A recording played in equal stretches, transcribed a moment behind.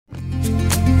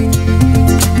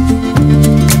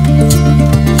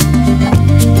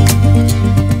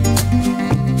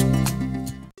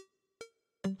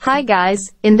Hi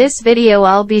guys, in this video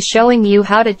I'll be showing you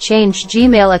how to change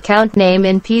Gmail account name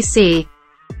in PC.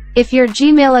 If your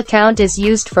Gmail account is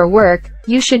used for work,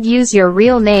 you should use your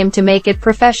real name to make it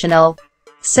professional.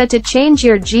 So to change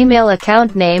your Gmail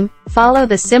account name, follow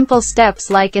the simple steps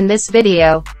like in this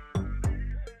video.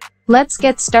 Let's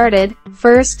get started.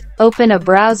 First, open a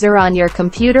browser on your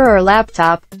computer or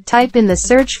laptop, type in the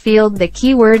search field the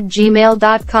keyword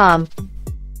gmail.com.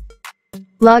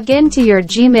 Log in to your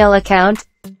Gmail account.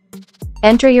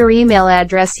 Enter your email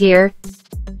address here.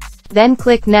 Then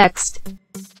click Next.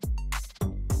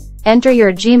 Enter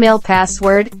your Gmail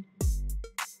password.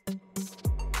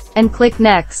 And click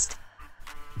Next.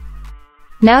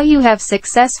 Now you have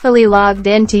successfully logged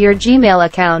into your Gmail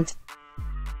account.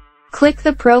 Click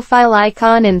the profile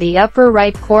icon in the upper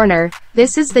right corner.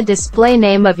 This is the display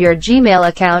name of your Gmail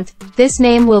account. This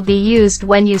name will be used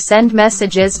when you send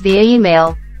messages via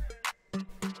email.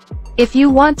 If you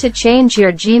want to change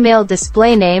your Gmail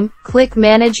display name, click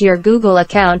Manage your Google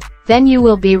account, then you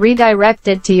will be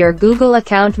redirected to your Google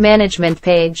account management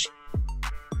page.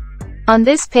 On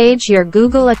this page your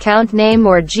Google account name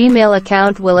or Gmail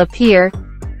account will appear.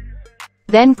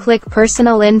 Then click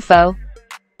Personal Info.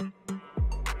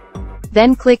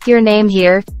 Then click your name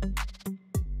here.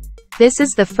 This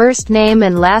is the first name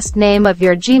and last name of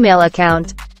your Gmail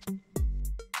account.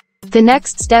 The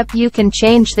next step, you can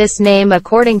change this name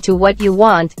according to what you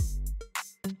want.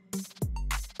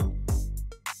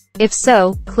 If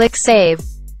so, click Save.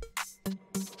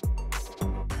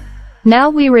 Now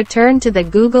we return to the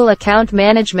Google account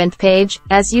management page.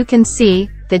 As you can see,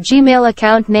 the Gmail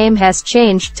account name has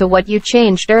changed to what you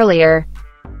changed earlier.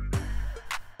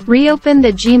 Reopen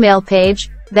the Gmail page,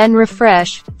 then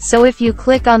refresh. So if you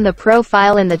click on the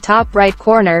profile in the top right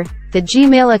corner, the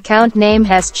Gmail account name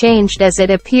has changed as it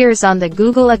appears on the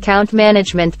Google account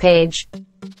management page.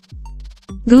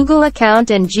 Google account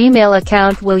and Gmail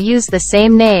account will use the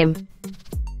same name.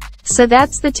 So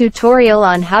that's the tutorial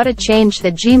on how to change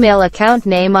the Gmail account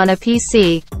name on a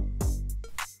PC.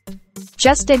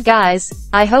 Just it guys,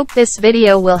 I hope this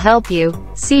video will help you.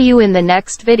 See you in the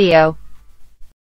next video.